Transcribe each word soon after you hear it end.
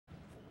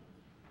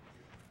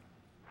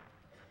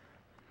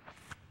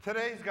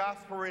Today's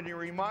gospel reading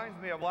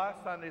reminds me of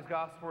last Sunday's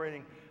gospel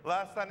reading.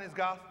 Last Sunday's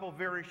gospel,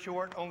 very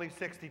short, only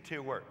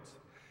 62 words.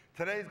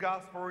 Today's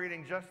gospel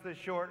reading, just as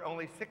short,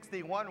 only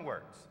 61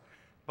 words.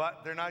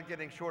 But they're not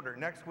getting shorter.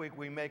 Next week,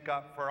 we make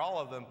up for all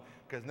of them,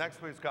 because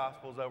next week's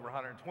gospel is over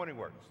 120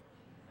 words.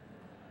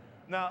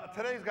 Now,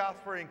 today's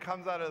gospel reading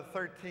comes out of the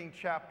 13th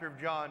chapter of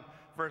John,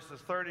 verses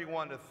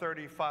 31 to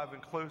 35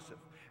 inclusive.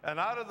 And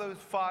out of those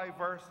 5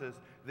 verses,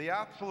 the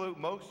absolute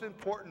most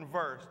important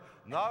verse,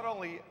 not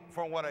only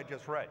from what I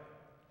just read,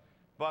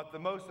 but the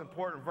most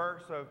important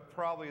verse of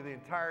probably the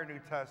entire New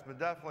Testament,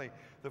 definitely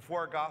the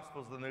 4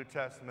 Gospels of the New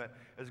Testament,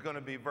 is going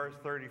to be verse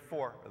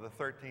 34 of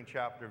the 13th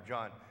chapter of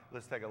John.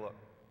 Let's take a look.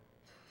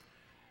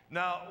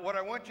 Now, what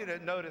I want you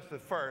to notice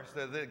at first,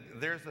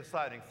 there's the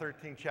citing,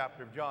 13th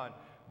chapter of John,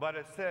 but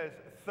it says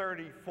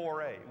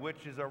 34a,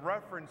 which is a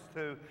reference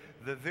to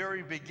the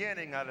very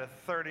beginning of the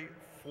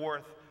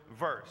 34th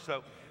verse.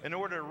 So in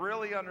order to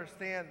really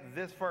understand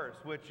this verse,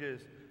 which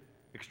is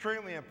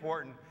extremely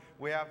important,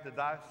 we have to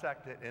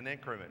dissect it in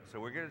increments. So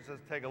we're going to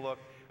just take a look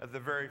at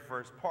the very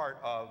first part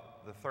of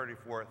the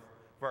 34th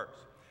verse.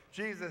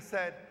 Jesus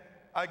said,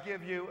 I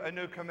give you a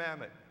new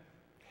commandment.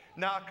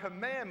 Now,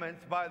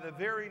 commandments, by the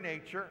very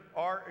nature,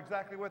 are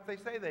exactly what they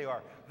say they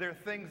are. They're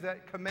things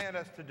that command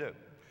us to do.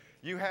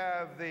 You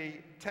have the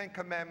 10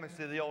 Commandments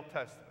of the Old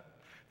Testament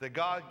that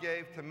God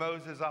gave to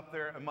Moses up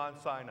there at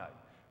Mount Sinai,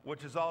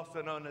 which is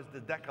also known as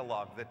the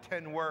Decalogue, the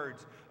 10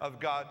 words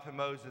of God to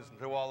Moses and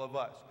to all of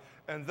us.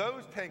 And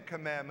those 10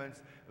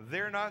 commandments,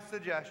 they're not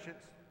suggestions.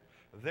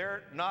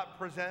 They're not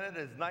presented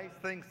as nice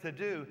things to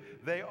do.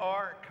 They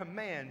are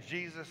commands.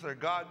 Jesus, or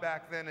God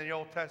back then in the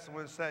Old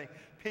Testament, was saying,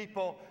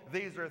 people,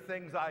 these are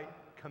things I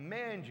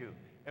command you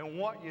and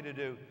want you to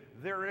do.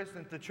 There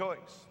isn't a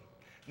choice.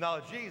 Now,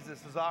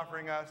 Jesus is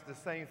offering us the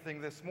same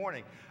thing this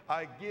morning.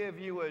 I give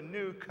you a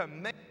new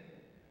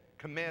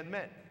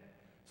commandment.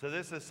 So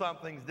this is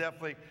something he's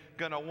definitely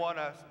going to want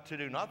us to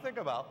do. Not think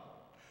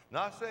about,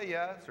 not say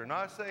yes or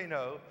not say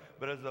no,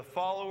 but as a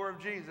follower of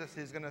Jesus,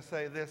 he's going to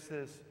say this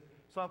is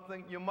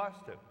something you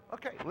must do.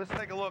 Okay, let's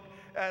take a look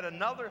at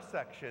another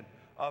section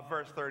of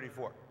verse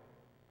 34.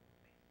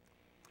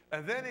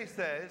 And then he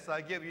says,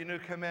 I give you a new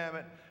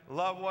commandment,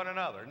 love one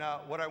another.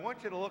 Now, what I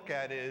want you to look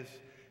at is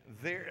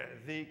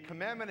the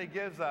commandment he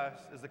gives us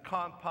is a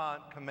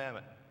compound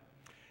commandment.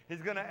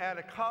 He's going to add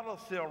a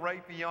codicil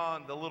right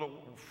beyond the little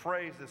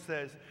phrase that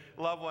says,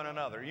 love one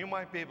another. You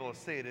might be able to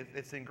see it.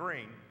 It's in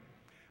green.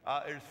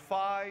 There's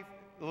 5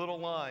 little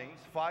lines,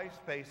 5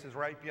 spaces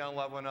right beyond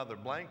love one another.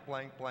 Blank,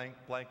 blank, blank,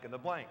 blank, and a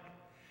blank.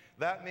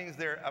 That means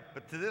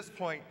up to this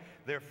point,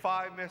 there are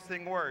 5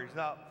 missing words.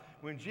 Now,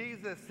 when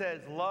Jesus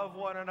says, love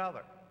one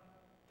another,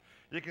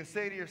 you can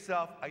say to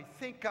yourself, I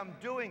think I'm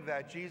doing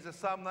that,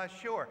 Jesus, I'm not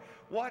sure.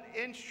 What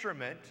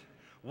instrument,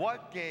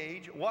 what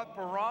gauge, what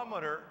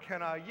barometer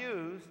can I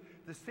use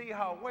to see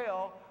how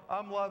well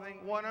I'm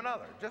loving one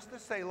another? Just to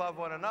say love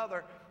one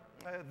another,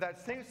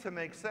 that seems to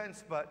make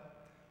sense, but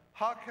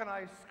how can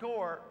I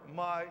score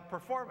my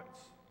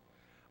performance?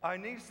 I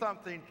need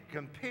something to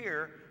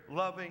compare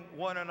loving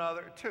one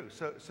another to.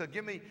 So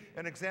give me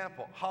an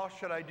example. How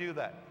should I do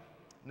that?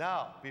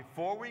 Now,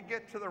 before we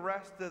get to the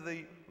rest of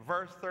the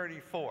verse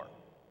 34,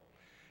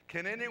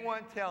 can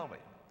anyone tell me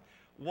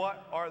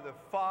what are the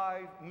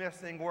 5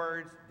 missing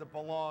words that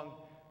belong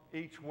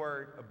each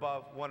word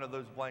above one of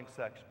those blank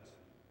sections?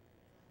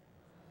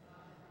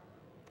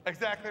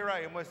 Exactly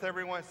right. Almost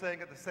everyone's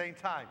saying at the same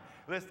time.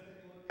 Let's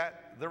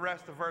at the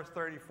rest of verse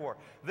 34.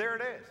 There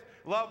it is.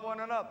 Love one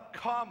another,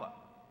 comma.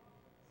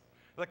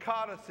 The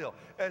codicil,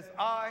 as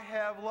I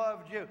have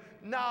loved you.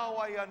 Now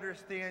I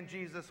understand,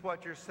 Jesus,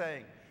 what you're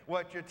saying,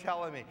 what you're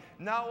telling me.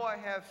 Now I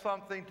have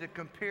something to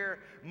compare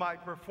my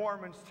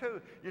performance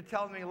to. You're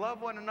telling me,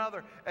 love one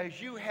another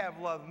as you have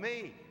loved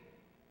me.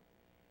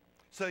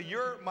 So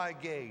you're my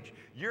gauge.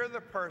 You're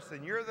the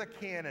person. You're the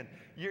canon.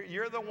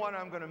 You're the one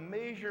I'm going to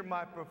measure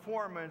my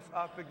performance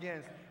up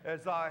against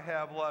as I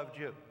have loved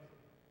you.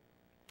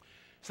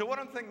 So what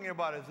I'm thinking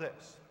about is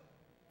this.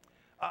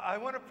 I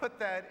want to put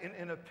that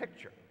in a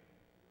picture.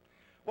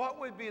 What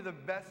would be the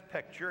best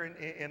picture?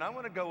 And I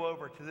want to go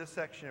over to this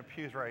section of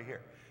pews right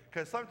here.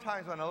 Because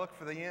sometimes when I look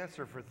for the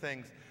answer for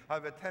things, I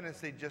have a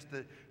tendency just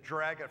to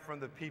drag it from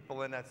the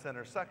people in that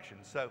center section.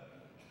 So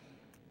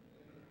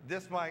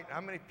this might,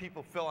 how many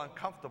people feel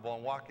uncomfortable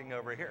in walking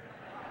over here?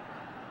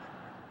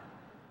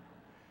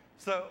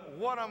 So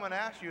what I'm going to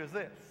ask you is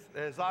this,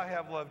 as I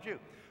have loved you.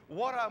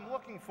 What I'm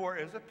looking for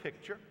is a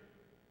picture,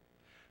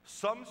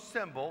 some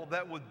symbol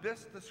that would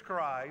best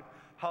describe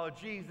how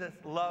Jesus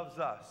loves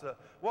us.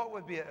 What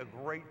would be a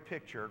great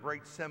picture, a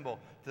great symbol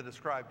to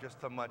describe just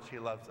how much he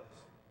loves us?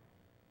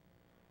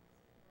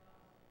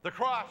 The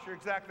cross, you're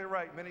exactly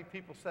right. Many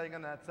people saying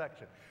in that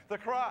section. The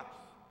cross,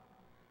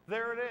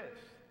 there it is.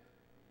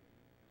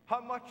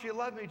 How much you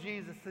love me,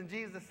 Jesus. And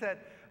Jesus said,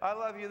 I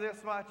love you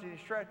this much. And he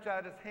stretched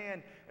out his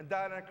hand and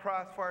died on a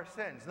cross for our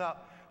sins. Now,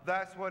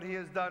 that's what he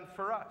has done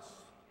for us.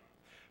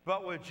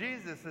 But what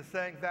Jesus is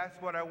saying,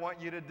 that's what I want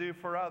you to do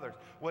for others.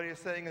 What he's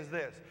saying is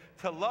this: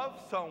 to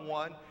love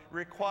someone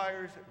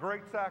requires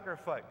great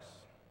sacrifice.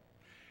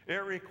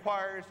 It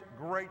requires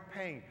great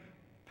pain.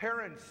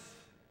 Parents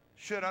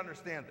should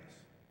understand this.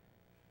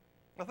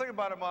 Now think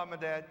about it, Mom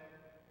and Dad.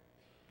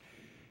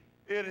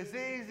 It is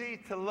easy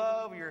to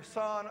love your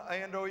son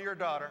and or your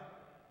daughter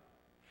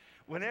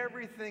when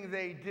everything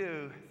they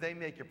do, they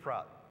make you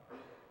proud.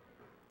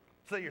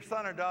 So your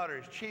son or daughter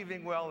is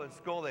achieving well in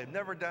school. They've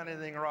never done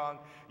anything wrong.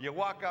 You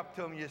walk up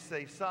to them, you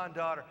say, son,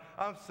 daughter,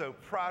 I'm so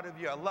proud of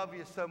you. I love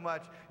you so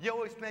much. You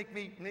always make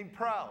me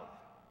proud.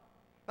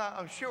 Now,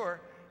 I'm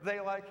sure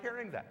they like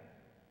hearing that.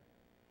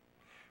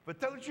 But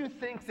don't you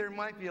think there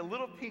might be a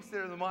little piece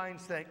there in the mind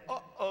saying,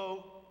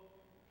 uh-oh,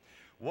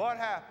 what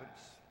happens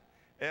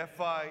if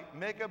I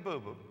make a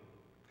boo-boo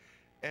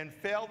and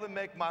fail to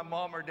make my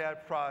mom or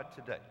dad proud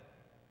today?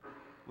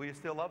 Will you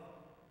still love them?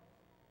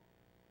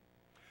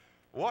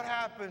 What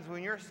happens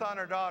when your son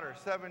or daughter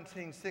is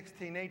 17,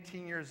 16,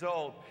 18 years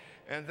old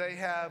and they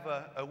have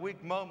a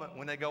weak moment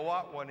when they go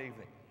out one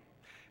evening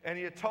and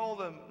you told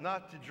them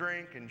not to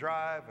drink and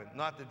drive and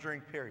not to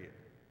drink, period?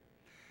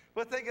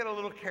 But they get a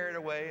little carried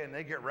away and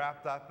they get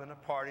wrapped up in a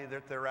party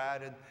that they're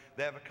at and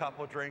they have a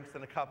couple drinks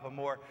and a couple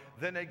more.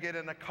 Then they get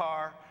in a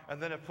car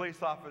and then a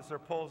police officer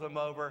pulls them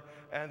over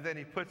and then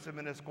he puts them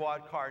in a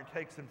squad car and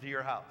takes them to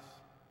your house.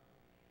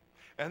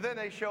 And then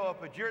they show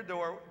up at your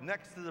door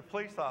next to the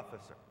police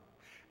officer.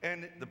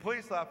 And the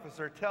police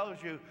officer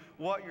tells you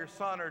what your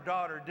son or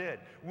daughter did.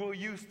 Will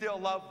you still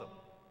love them?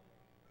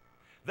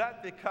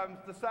 That becomes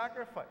the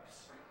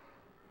sacrifice.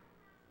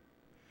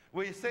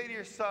 Will you say to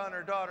your son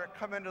or daughter,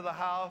 come into the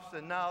house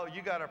and now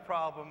you got a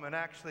problem, and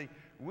actually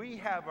we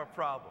have a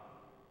problem.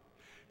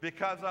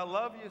 Because I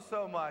love you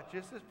so much,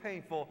 this is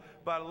painful,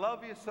 but I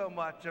love you so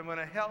much, I'm going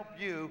to help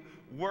you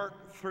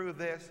work through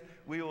this.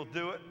 We will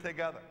do it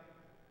together.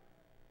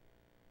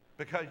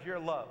 Because your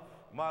love,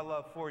 my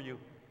love for you,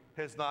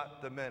 has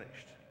not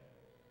diminished.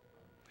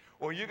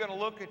 Or you're going to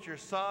look at your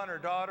son or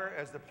daughter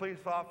as the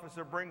police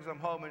officer brings them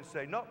home and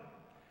say, nope,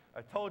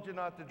 I told you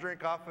not to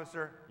drink,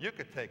 officer. You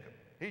could take him.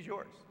 He's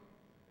yours.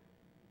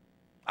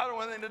 I don't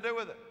want anything to do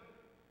with it.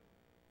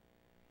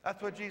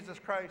 That's what Jesus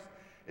Christ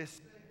is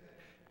saying.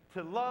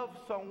 To love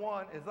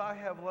someone as I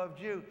have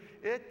loved you,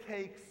 it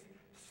takes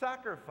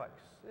sacrifice.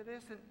 It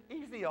isn't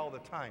easy all the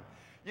time.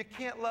 You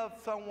can't love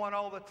someone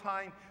all the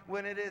time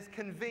when it is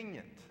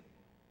convenient.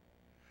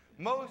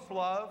 Most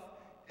love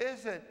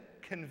isn't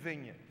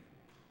convenient.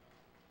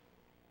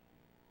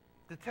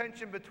 The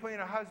tension between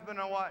a husband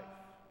and a wife.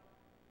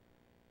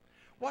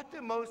 What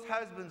do most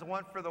husbands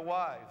want for the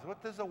wives?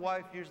 What does a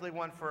wife usually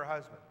want for her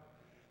husband?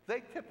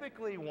 They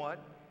typically want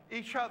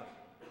each other.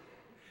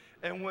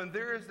 And when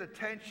there is the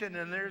tension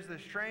and there's the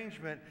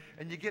estrangement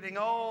and you're getting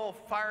all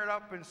fired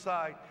up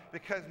inside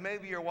because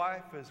maybe your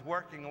wife is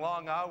working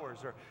long hours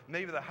or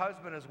maybe the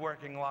husband is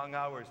working long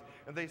hours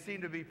and they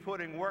seem to be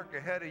putting work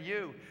ahead of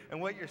you, and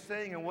what you're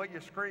saying and what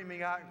you're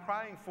screaming out and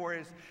crying for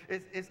is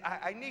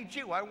I need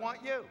you, I want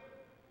you.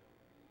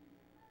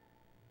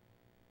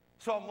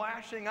 So I'm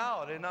lashing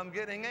out and I'm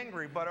getting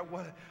angry, but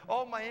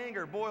all my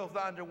anger boils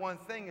down to one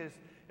thing is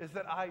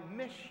that I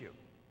miss you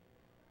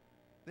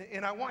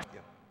and I want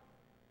you.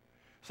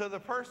 So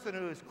the person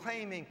who is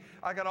claiming,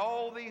 I got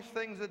all these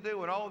things to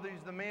do and all these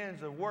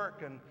demands of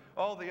work and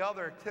all the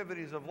other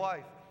activities of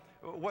life,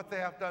 what they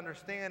have to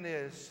understand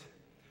is,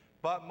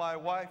 but my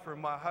wife or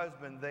my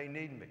husband, they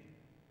need me.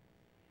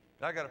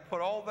 I got to put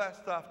all that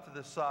stuff to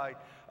the side.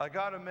 I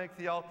got to make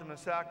the ultimate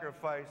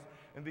sacrifice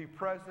and be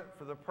present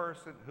for the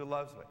person who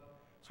loves me.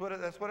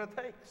 That's what it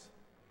takes.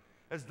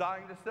 It's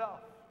dying to self.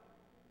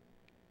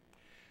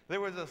 There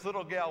was this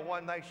little gal,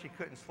 one night she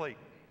couldn't sleep.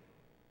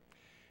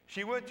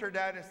 She went to her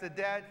dad and said,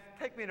 Dad,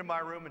 take me to my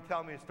room and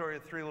tell me a story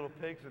of 3 little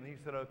pigs. And he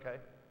said, okay.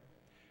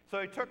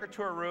 So he took her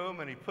to her room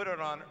and he put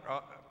her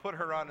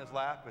on his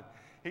lap, and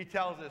he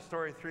tells the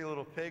story of 3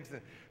 little pigs.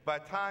 And by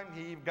the time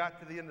he got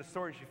to the end of the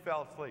story, she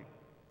fell asleep.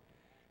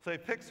 So he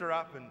picks her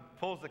up and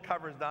pulls the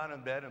covers down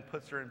in bed and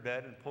puts her in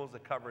bed and pulls the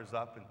covers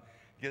up and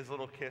gives a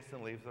little kiss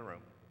and leaves the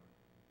room.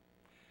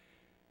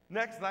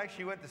 Next night,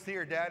 she went to see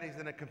her dad. He's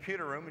in a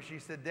computer room, and she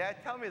said, Dad,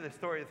 tell me the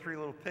story of 3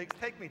 little pigs.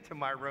 Take me to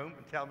my room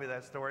and tell me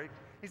that story.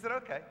 He said,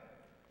 okay.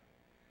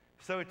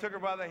 So he took her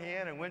by the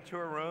hand and went to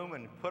her room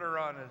and put her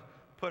on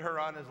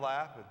his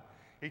lap, and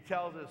he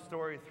tells the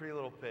story of 3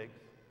 little pigs.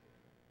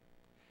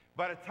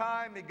 By the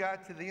time he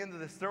got to the end of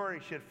the story,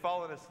 she had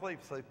fallen asleep,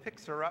 so he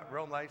picks her up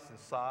real nice and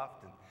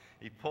soft, and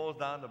he pulls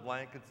down the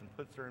blankets and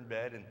puts her in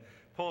bed and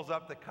pulls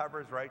up the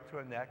covers right to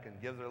her neck and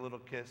gives her a little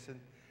kiss, and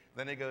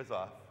then he goes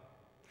off.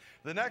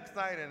 The next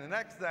night and the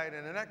next night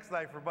and the next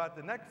night for about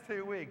the next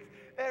 2 weeks,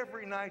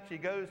 every night she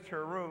goes to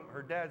her room,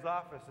 her dad's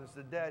office, and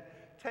said, Dad,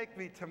 take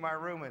me to my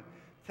room and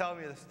tell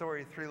me the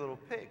story of 3 little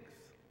pigs.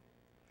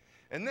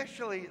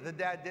 Initially, the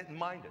dad didn't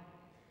mind it.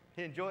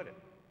 He enjoyed it.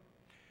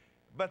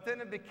 But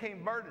then it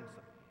became burdensome.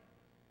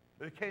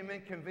 It became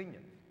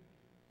inconvenient.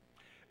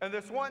 And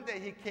this one day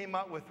he came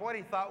up with what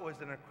he thought was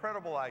an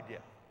incredible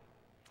idea.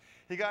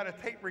 He got a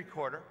tape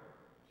recorder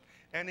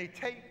and he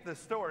taped the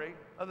story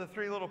of the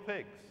 3 little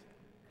pigs.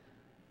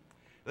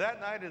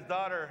 That night his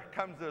daughter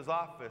comes to his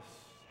office,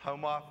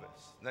 home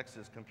office, next to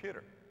his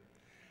computer.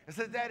 I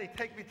said, Daddy,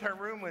 take me to a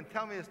room and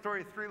tell me the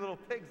story of three little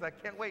pigs. I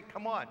can't wait.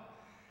 Come on.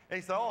 And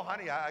he said, oh,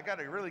 honey, I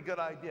got a really good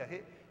idea.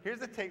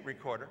 Here's a tape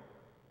recorder.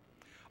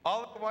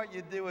 All of what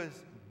you do is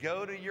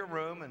go to your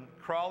room and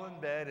crawl in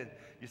bed, and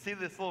you see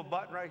this little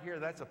button right here.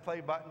 That's a play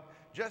button.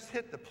 Just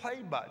hit the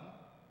play button,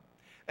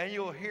 and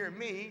you'll hear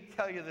me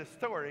tell you the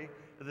story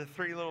of the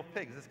three little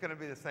pigs. It's going to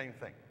be the same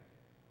thing.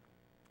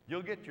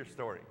 You'll get your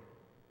story.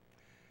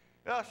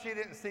 Well, she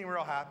didn't seem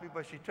real happy,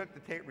 but she took the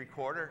tape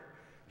recorder.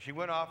 She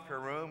went off to her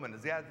room, and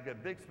his dad got a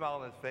big smile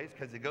on his face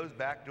because he goes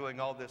back doing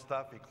all this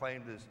stuff he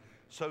claimed is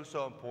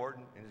so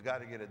important, and he's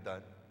got to get it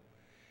done.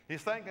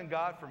 He's thanking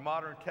God for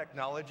modern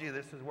technology.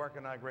 This is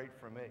working out great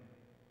for me.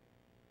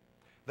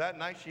 That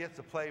night, she hits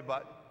the play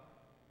button.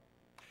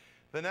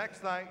 The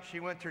next night, she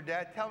went to her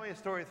dad, tell me a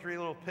story of three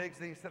little pigs.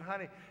 And he said,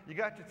 honey, you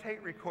got your tape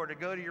recorder.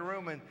 Go to your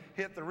room and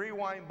hit the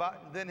rewind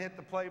button, then hit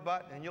the play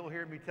button, and you'll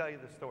hear me tell you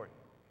the story.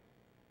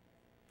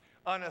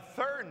 On a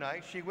third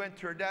night, she went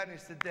to her dad and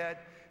he said, Dad,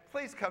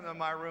 please come to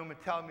my room and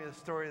tell me the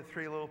story of the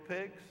three little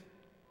pigs.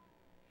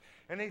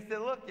 And he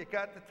said, look, you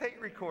got the tape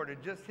recorder.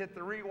 Just hit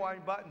the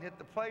rewind button, hit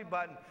the play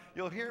button.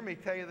 You'll hear me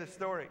tell you the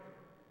story.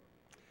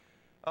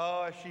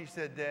 Oh, she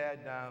said, Dad,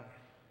 no.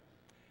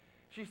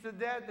 She said,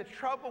 Dad, the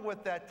trouble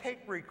with that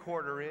tape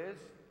recorder is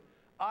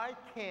I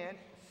can't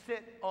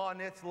sit on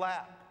its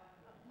lap.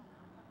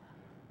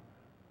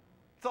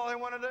 That's all I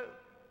want to do.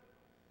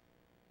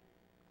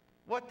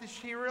 What does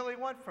she really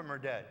want from her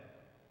dad?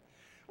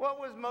 What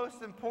was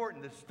most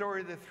important? The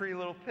story of the three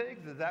little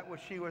pigs? Is that what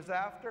she was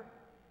after?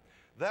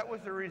 That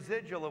was the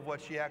residual of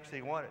what she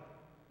actually wanted.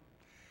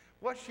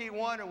 What she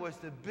wanted was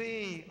to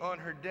be on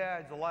her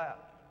dad's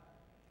lap,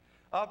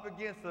 up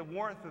against the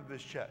warmth of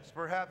his chest,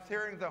 perhaps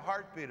hearing the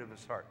heartbeat of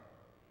his heart,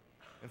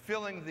 and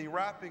feeling the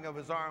wrapping of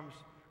his arms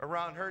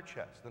around her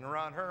chest and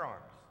around her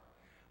arms,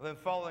 and then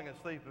falling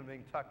asleep and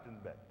being tucked in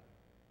bed.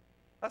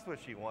 That's what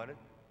she wanted.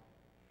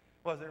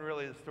 It wasn't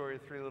really the story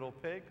of three little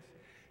pigs.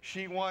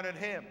 She wanted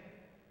him.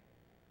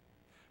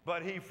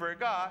 But he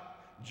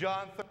forgot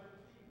John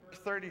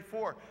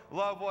 34,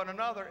 love one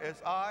another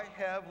as I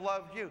have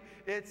loved you.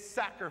 It's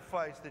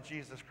sacrifice that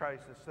Jesus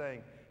Christ is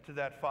saying to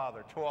that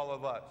Father, to all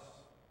of us.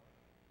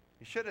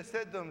 He should have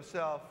said to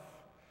himself,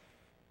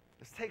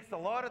 this takes a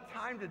lot of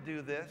time to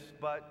do this,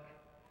 but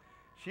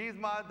she's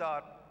my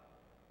daughter.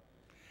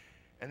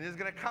 And there's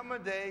going to come a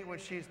day when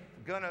she's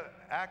going to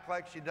act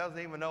like she doesn't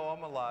even know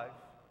I'm alive.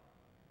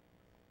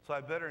 So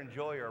I better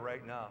enjoy her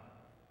right now,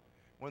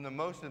 when the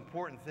most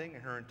important thing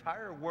in her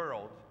entire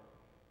world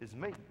is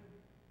me.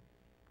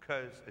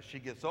 Because as she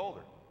gets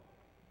older,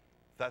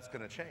 that's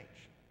going to change.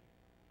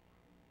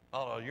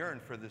 I'll yearn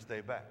for this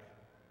day back.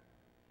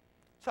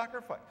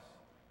 Sacrifice.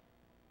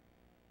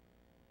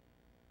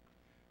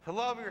 To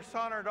love your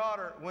son or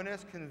daughter when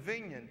it's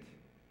convenient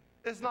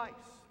is nice.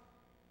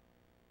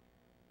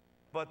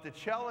 But the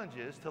challenge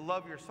is to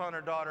love your son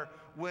or daughter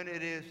when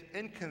it is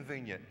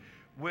inconvenient,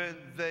 when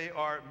they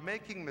are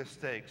making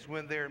mistakes,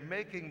 when they're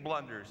making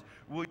blunders.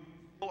 Will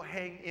you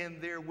hang in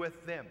there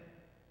with them?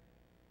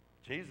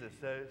 Jesus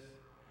says,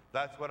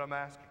 that's what I'm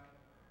asking.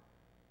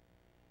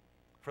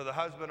 For the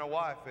husband and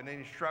wife in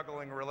any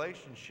struggling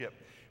relationship,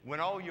 when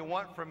all you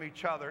want from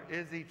each other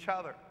is each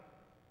other.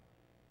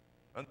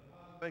 And the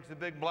husband makes a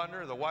big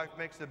blunder, the wife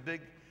makes a big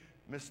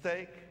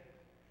mistake,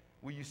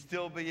 will you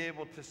still be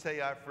able to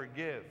say, I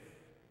forgive?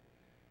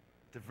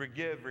 To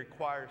forgive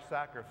requires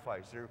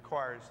sacrifice. It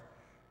requires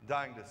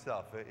dying to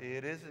self.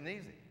 It isn't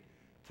easy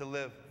to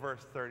live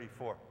verse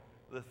 34,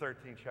 the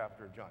 13th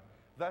chapter of John.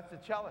 That's the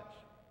challenge.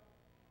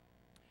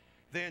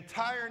 The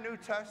entire New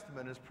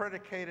Testament is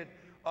predicated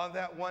on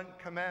that one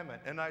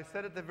commandment. And I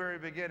said at the very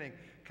beginning,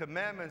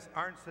 commandments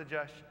aren't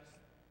suggestions.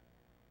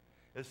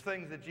 It's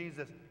things that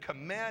Jesus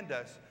commands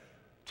us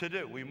to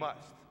do. We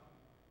must.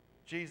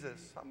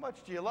 Jesus, how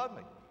much do you love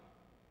me?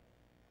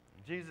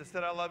 Jesus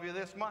said, I love you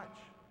this much.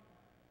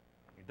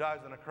 He dies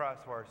on the cross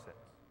for our sins.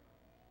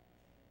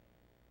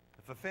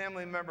 If a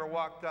family member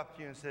walked up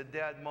to you and said,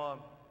 Dad, Mom,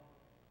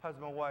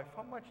 husband, wife,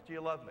 how much do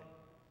you love me?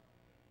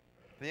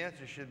 The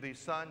answer should be,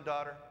 son,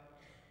 daughter,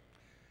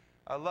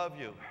 I love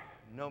you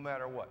no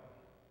matter what.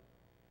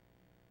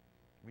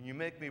 When you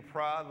make me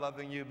proud,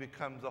 loving you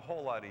becomes a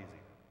whole lot easier.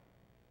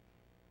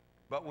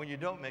 But when you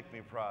don't make me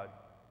proud,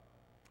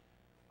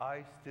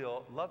 I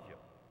still love you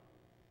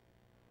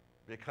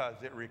because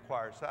it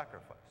requires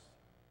sacrifice.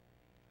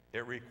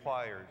 It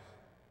requires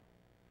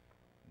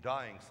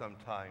dying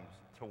sometimes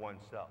to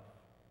oneself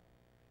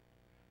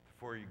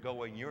for you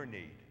go in your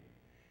need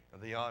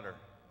and the honor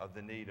of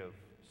the need of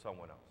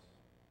someone else.